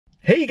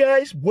Hey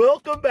guys,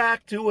 welcome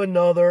back to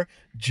another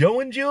Joe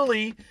and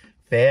Julie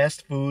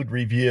fast food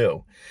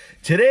review.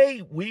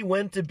 Today we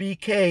went to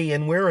BK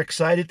and we're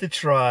excited to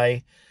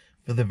try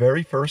for the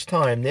very first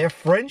time their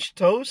French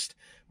toast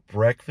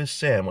breakfast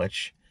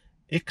sandwich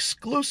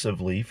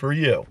exclusively for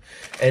you.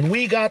 And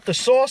we got the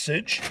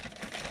sausage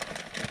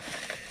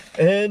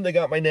and I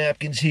got my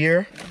napkins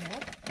here.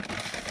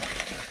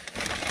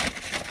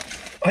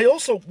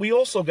 We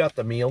also got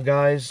the meal,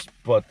 guys,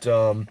 but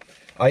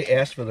I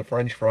asked for the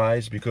French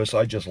fries because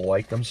I just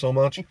like them so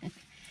much.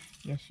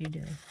 Yes, you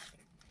do.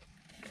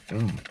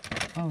 Mm.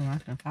 Oh,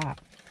 that's hot.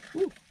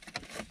 Woo.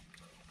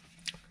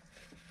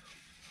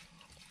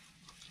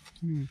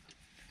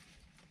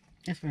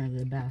 That's one of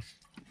the best.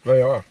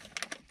 They are.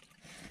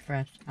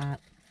 Fresh, hot.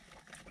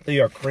 They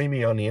are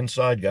creamy on the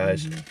inside,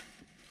 guys.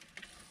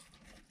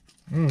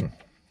 Okay.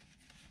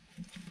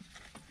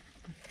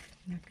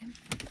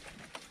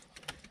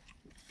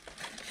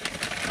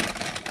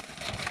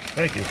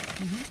 Thank you.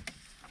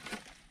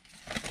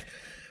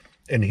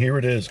 And here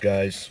it is,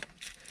 guys.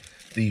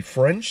 The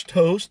French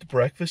toast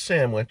breakfast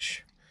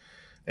sandwich.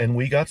 And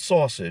we got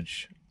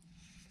sausage.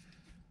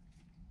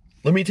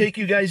 Let me take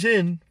you guys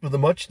in for the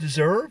much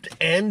deserved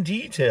and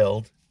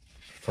detailed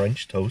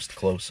French toast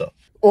close-up.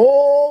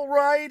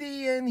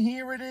 Alrighty, and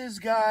here it is,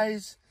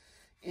 guys.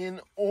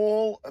 In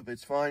all of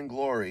its fine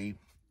glory.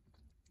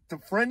 The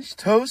French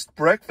toast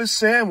breakfast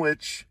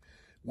sandwich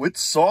with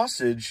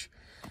sausage.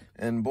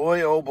 And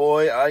boy, oh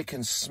boy, I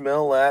can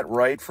smell that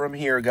right from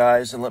here,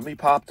 guys. And let me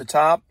pop the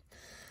top.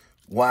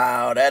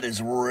 Wow, that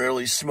is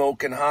really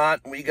smoking hot.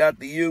 We got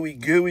the ooey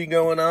gooey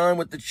going on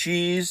with the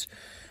cheese.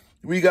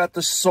 We got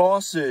the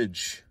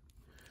sausage.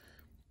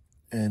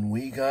 And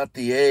we got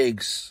the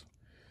eggs.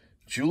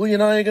 Julie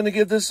and I are going to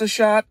give this a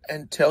shot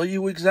and tell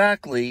you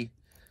exactly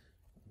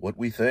what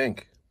we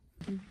think.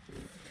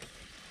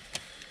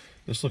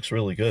 This looks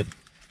really good.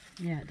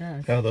 Yeah, it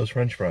does. How are those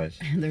French fries?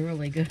 They're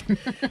really good.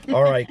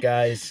 All right,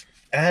 guys.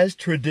 As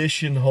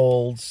tradition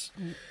holds,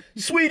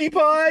 Sweetie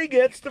Pie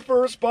gets the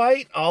first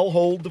bite. I'll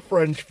hold the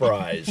French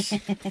fries.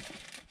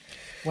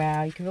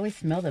 Wow, you can really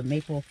smell the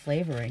maple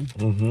flavoring.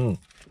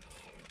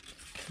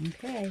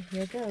 Okay,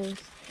 here it goes.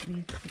 Let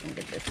me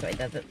get this so it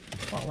doesn't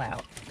fall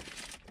out.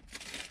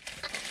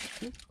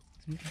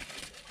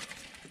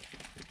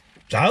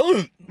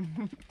 Salute!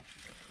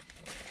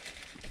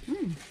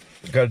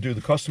 Got to do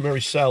the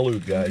customary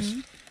salute, guys.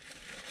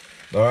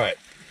 All right,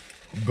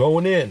 I'm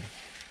going in.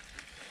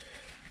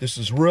 This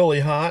is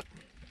really hot.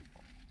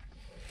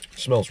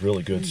 Smells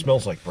really good.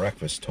 Smells like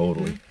breakfast,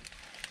 totally.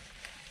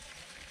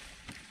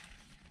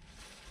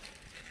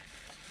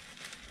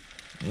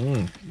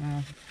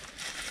 Wow.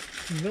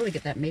 You really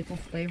get that maple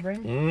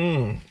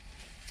flavoring.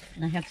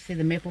 And I have to say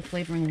the maple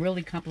flavoring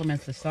really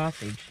complements the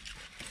sausage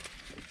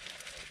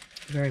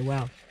very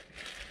well.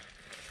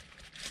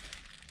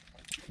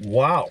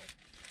 Wow.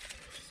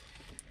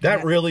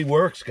 That really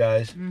works,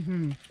 guys.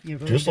 It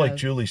really Just like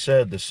does. Julie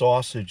said, the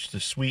sausage, the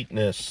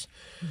sweetness,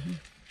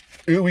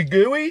 ooey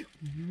gooey,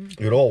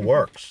 it all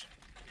works.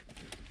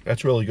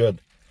 That's really good.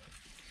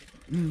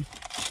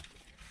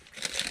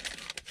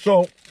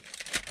 So,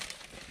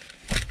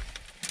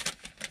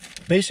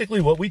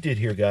 basically what we did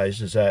here,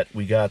 guys, is that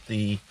we got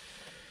the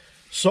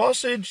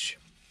sausage,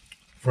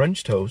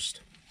 French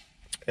toast,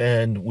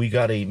 and we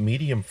got a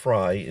medium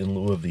fry in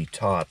lieu of the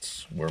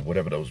tots, or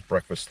whatever those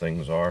breakfast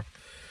things are.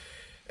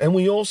 And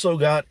we also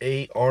got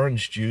a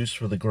orange juice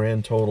for the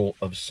grand total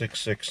of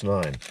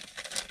 $6.69,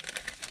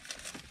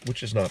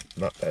 which is not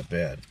that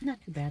bad. Not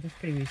too bad. That's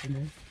pretty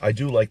reasonable. I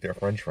do like their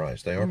French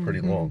fries. They are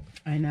pretty long.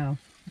 I know.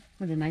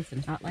 When they're nice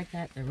and hot like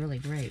that, they're really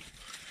great.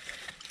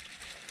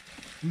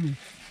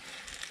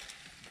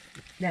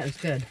 That was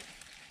good.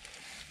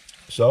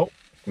 So,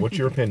 what's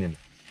your opinion?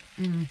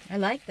 I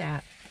like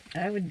that.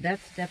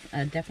 That's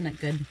a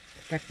definite good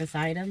breakfast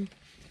item.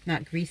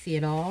 Not greasy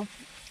at all.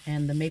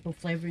 And the maple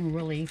flavoring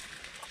really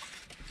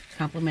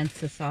complements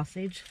the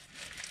sausage.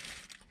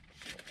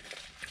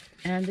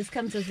 And this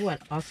comes as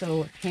what?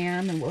 Also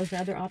ham, and what was the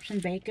other option?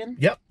 Bacon?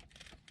 Yep.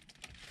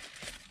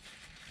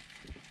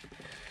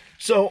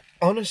 So,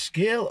 on a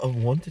scale of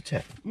 1 to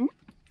 10,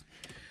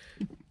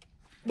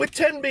 with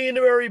 10 being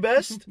the very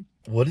best,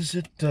 what does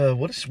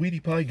Sweetie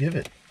Pie give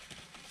it?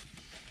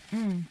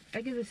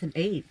 I give this an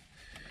 8.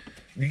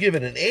 You give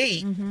it an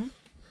 8?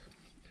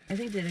 I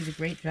think they did a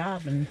great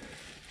job, and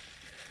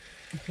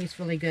it tastes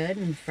really good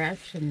and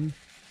fresh, and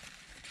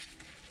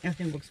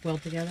everything works well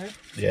together.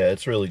 Yeah,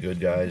 it's really good,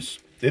 guys.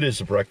 It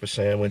is a breakfast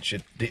sandwich.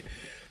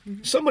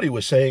 Somebody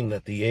was saying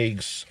that the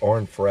eggs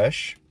aren't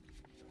fresh.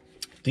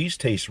 These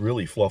taste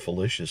really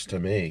fluffalicious to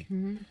me.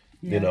 Yeah,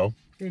 you know?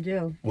 They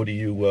do. What do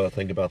you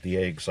think about the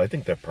eggs? I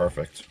think they're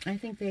perfect. I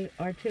think they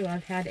are too.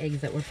 I've had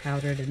eggs that were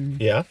powdered, and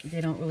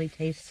they don't really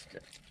taste.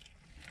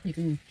 You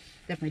can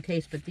definitely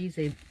taste, but these,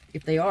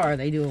 if they are,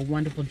 they do a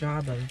wonderful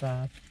job of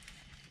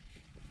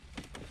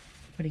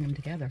putting them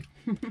together.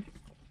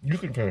 You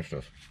can finish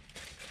this.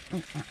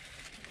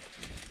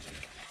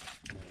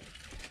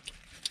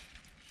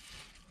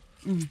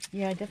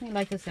 Yeah, I definitely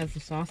like this as a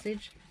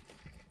sausage.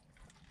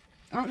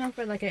 I don't know if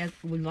I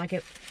would like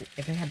it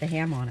if it had the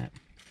ham on it.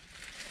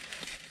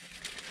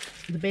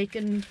 The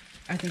bacon,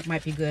 I think,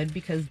 might be good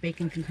because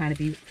bacon can kind of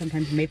be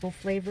sometimes maple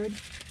flavored.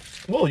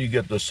 Well, you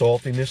get the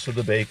saltiness of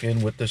the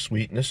bacon with the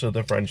sweetness of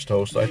the French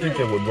toast. I think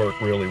it would work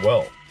really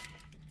well.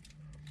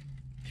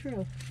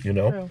 True. You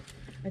know? True.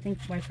 I think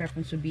my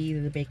preference would be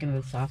either the bacon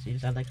or the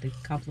sausage. I like to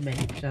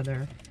complement each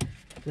other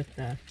with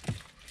that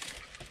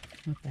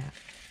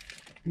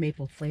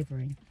maple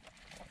flavoring.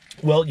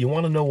 Well, you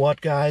want to know what,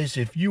 guys?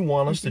 If you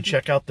want us to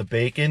check out the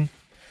bacon,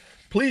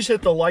 please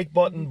hit the like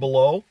button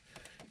below,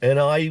 and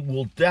I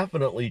will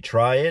definitely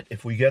try it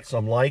if we get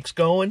some likes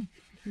going.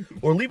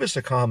 Or leave us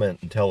a comment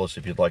and tell us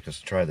if you'd like us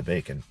to try the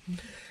bacon.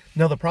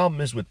 Now, the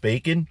problem is with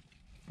bacon,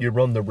 you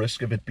run the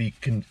risk of it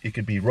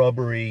could be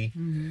rubbery,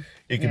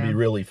 it can be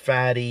really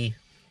fatty.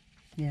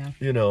 Yeah.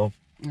 You know.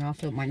 And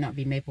also, it might not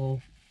be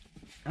maple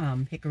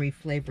hickory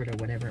flavored or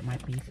whatever. It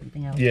might be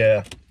something else.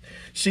 Yeah.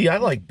 See, I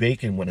like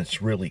bacon when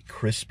it's really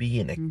crispy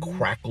and it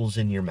crackles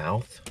in your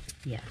mouth.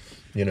 Yes.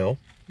 You know?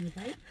 You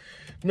right?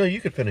 No,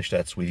 you could finish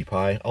that, sweetie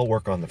pie. I'll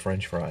work on the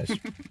French fries.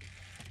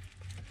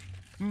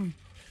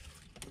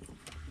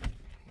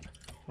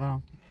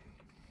 Wow.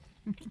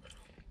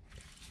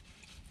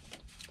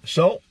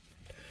 So,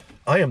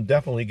 I am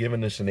definitely giving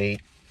this an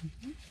 8.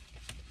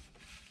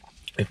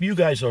 If you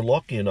guys are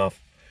lucky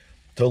enough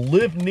to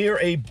live near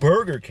a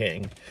Burger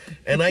King,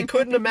 and I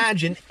couldn't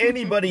imagine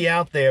anybody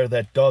out there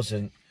that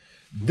doesn't,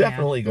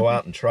 definitely go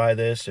out and try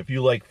this. If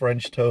you like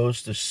French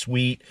toast, the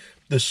sweet,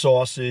 the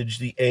sausage,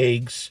 the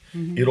eggs,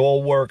 it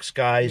all works,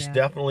 guys. Yeah.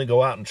 Definitely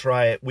go out and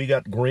try it. We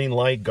got green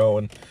light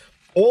going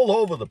all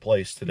over the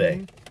place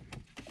today.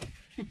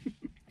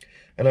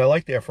 And I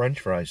like their French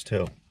fries,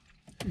 too.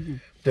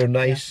 They're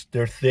nice,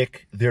 they're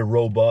thick, they're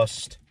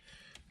robust.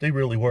 They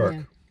really work.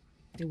 Yeah.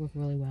 They work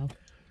really well.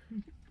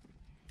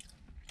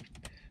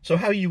 So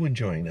how are you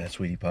enjoying that,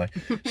 Sweetie Pie?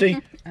 See,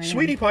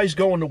 Sweetie Pie's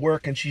going to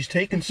work and she's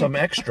taking some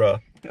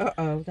extra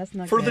that's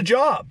not for good. the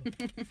job.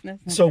 That's not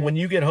So good. when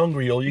you get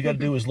hungry, all you got to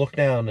do is look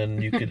down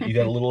and you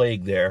got a little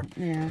egg there.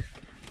 Yeah.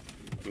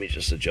 Let me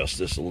just adjust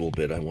this a little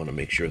bit. I want to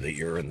make sure that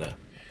you're in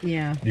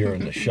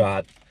the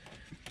shot.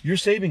 You're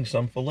saving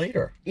some for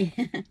later.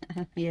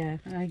 Yeah,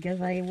 I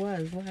guess I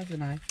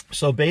wasn't I?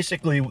 So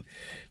basically,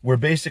 we're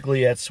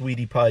basically at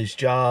Sweetie Pie's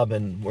job,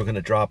 and we're going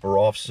to drop her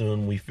off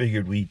soon. We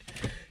figured we'd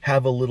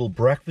have a little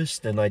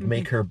breakfast, and I'd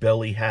make her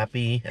belly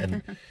happy,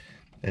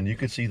 and you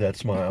could see that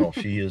smile.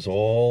 She is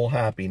all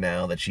happy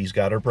now that she's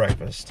got her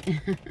breakfast.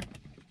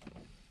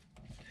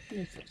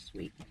 You're so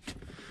sweet.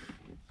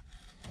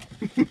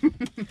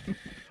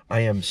 I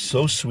am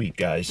so sweet,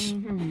 guys.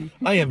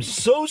 I am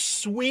so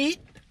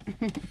sweet.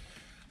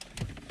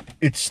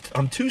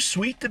 I'm too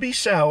sweet to be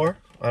sour.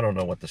 I don't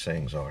know what the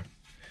sayings are.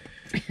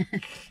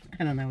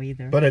 I don't know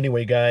either. But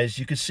anyway, guys,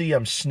 you can see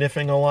I'm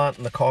sniffing a lot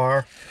in the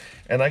car.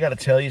 And I got to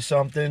tell you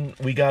something.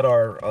 We got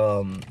our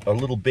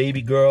little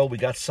baby girl. We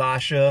got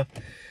Sasha.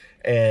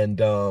 And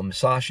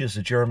Sasha's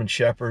a German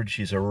Shepherd.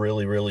 She's a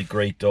really, really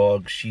great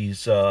dog.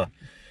 She's,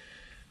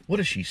 what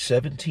is she,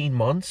 17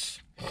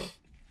 months?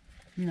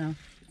 No,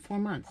 4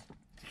 months.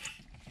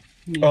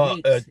 You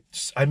mean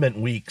weeks. I meant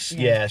weeks.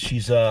 Yeah,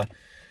 she's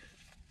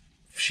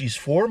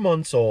 4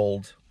 months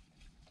old.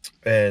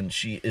 And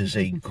she is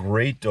a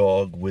great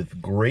dog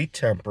with great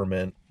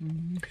temperament.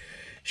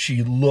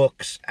 She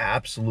looks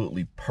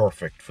absolutely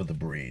perfect for the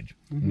breed,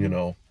 you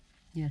know.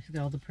 Yeah, she's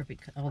got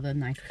all the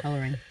nice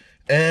coloring.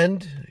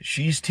 And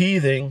she's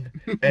teething,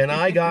 and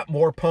I got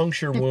more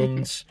puncture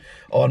wounds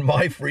on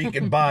my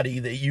freaking body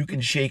that you can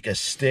shake a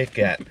stick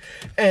at.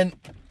 And,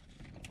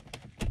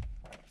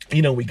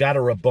 you know, we got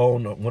her a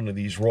bone, one of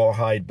these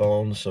rawhide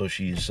bones, so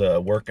she's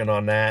working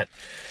on that.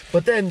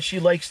 But then she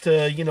likes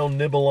to, you know,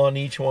 nibble on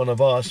each one of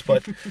us,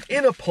 but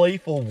in a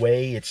playful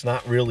way. It's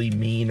not really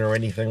mean or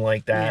anything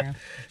like that. Yeah.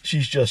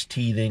 She's just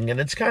teething, and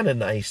it's kind of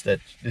nice that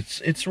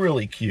it's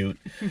really cute.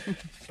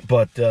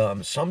 But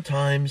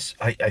sometimes,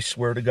 I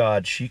swear to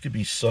God, she could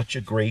be such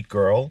a great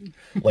girl,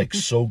 like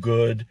so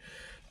good.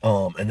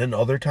 And then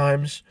other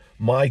times,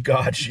 my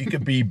God, she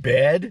could be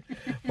bad.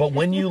 But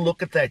when you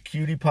look at that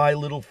cutie pie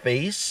little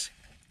face,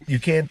 you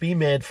can't be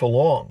mad for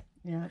long.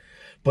 Yeah.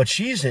 But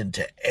she's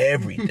into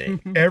everything.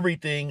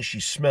 Everything.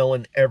 She's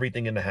smelling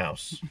everything in the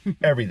house.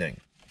 Everything.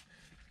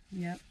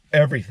 Yep.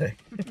 Everything.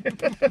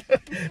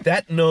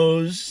 That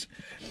nose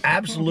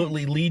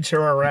absolutely leads her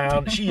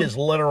around. She is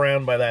led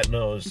around by that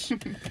nose.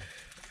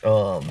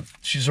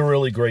 She's a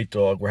really great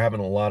dog. We're having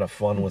a lot of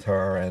fun with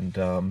her,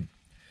 and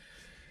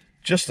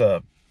just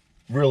a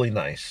really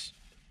nice.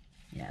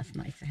 Yeah, it's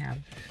nice to have.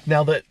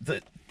 Now, the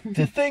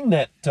thing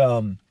that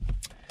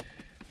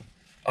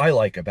I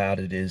like about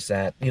it is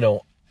that, you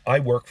know, I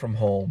work from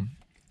home.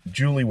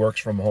 Julie works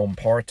from home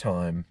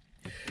part-time.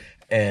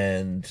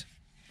 And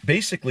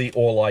basically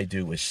all I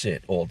do is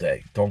sit all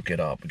day. Don't get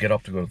up. Get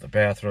up to go to the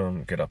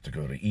bathroom. Get up to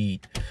go to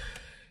eat.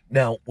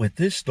 Now, with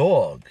this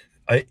dog,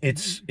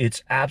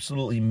 it's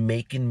absolutely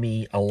making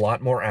me a lot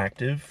more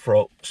active.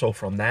 So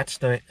from that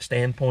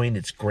standpoint,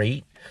 it's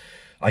great.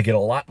 I get a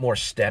lot more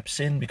steps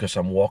in because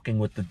I'm walking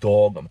with the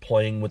dog. I'm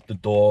playing with the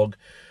dog.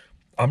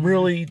 I'm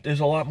really, there's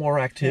a lot more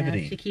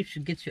activity. Yeah,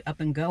 gets you up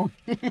and going.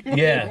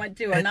 Yeah. You want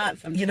to or not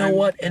sometimes. You know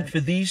what? And for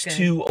these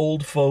two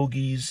old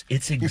fogies,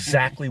 it's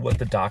exactly what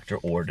the doctor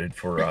ordered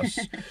for us.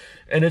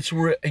 And it's,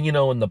 you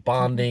know, in the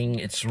bonding,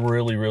 it's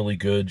really, really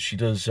good. She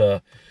does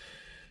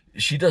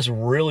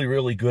really,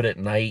 really good at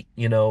night.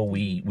 You know,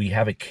 we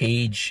have a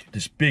cage,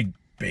 this big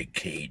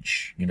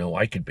cage. You know,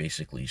 I could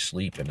basically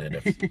sleep in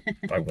it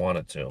if I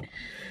wanted to.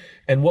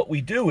 And what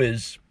we do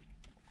is,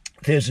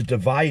 there's a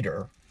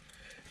divider.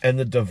 And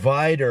the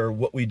divider,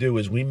 what we do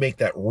is we make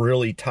that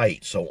really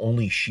tight so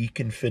only she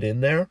can fit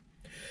in there.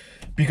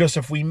 Because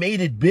if we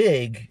made it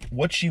big,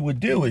 what she would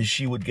do is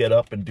she would get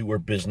up and do her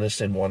business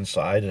in one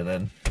side and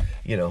then,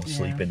 you know,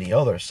 sleep in the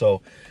other.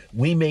 So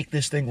we make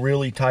this thing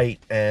really tight.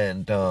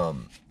 And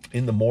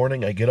in the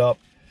morning, I get up.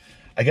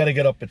 I got to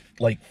get up at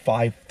like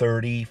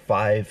 5:30,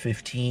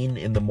 5:15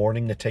 in the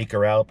morning to take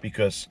her out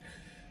because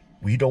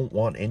we don't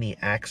want any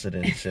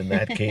accidents in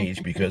that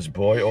cage because,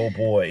 boy, oh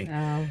boy,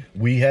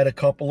 we had a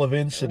couple of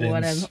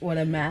incidents. What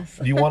a mess.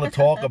 You want to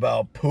talk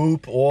about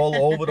poop all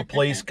over the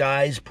place,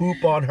 guys.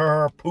 Poop on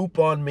her, poop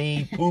on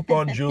me, poop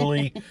on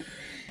Julie.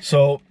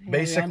 So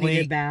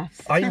basically,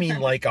 I mean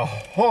like a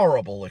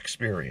horrible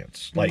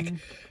experience. Like,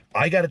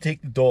 I got to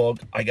take the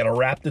dog, I got to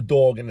wrap the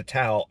dog in a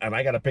towel, and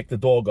I got to pick the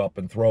dog up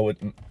and throw it,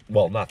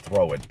 well, not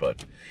throw it,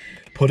 but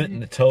put it in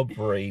the tub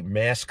for a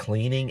mass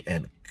cleaning,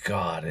 and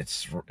God,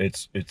 it's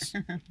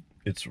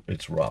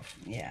rough.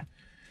 Yeah.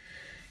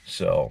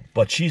 So,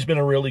 but she's been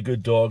a really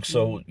good dog.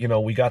 So, you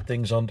know, we got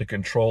things under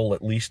control,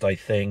 at least I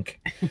think.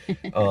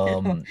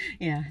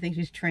 Yeah, I think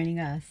she's training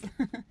us.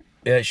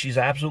 Yeah, she's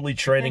absolutely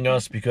training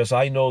us because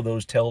I know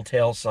those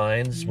telltale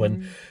signs.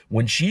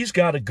 When she's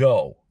got to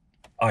go,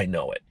 I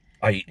know it.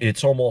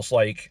 It's almost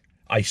like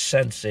I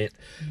sense it.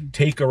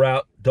 Take her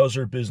out, does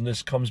her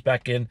business, comes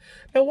back in.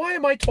 Now, why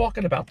am I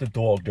talking about the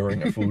dog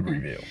during a food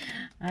review?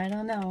 I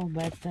don't know,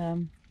 but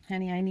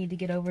honey, I need to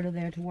get over to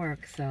there to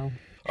work, so.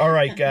 All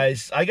right,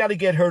 guys, I got to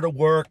get her to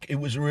work. It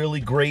was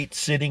really great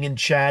sitting and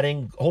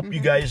chatting. Hope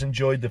you guys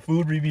enjoyed the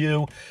food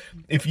review.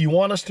 If you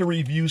want us to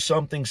review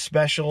something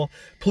special,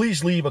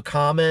 please leave a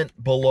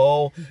comment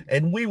below,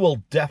 and we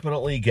will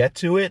definitely get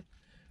to it.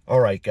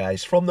 All right,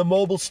 guys, from the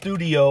mobile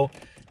studio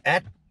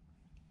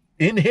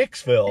in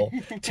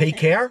Hicksville, take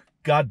care,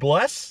 God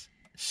bless,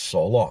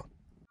 so long.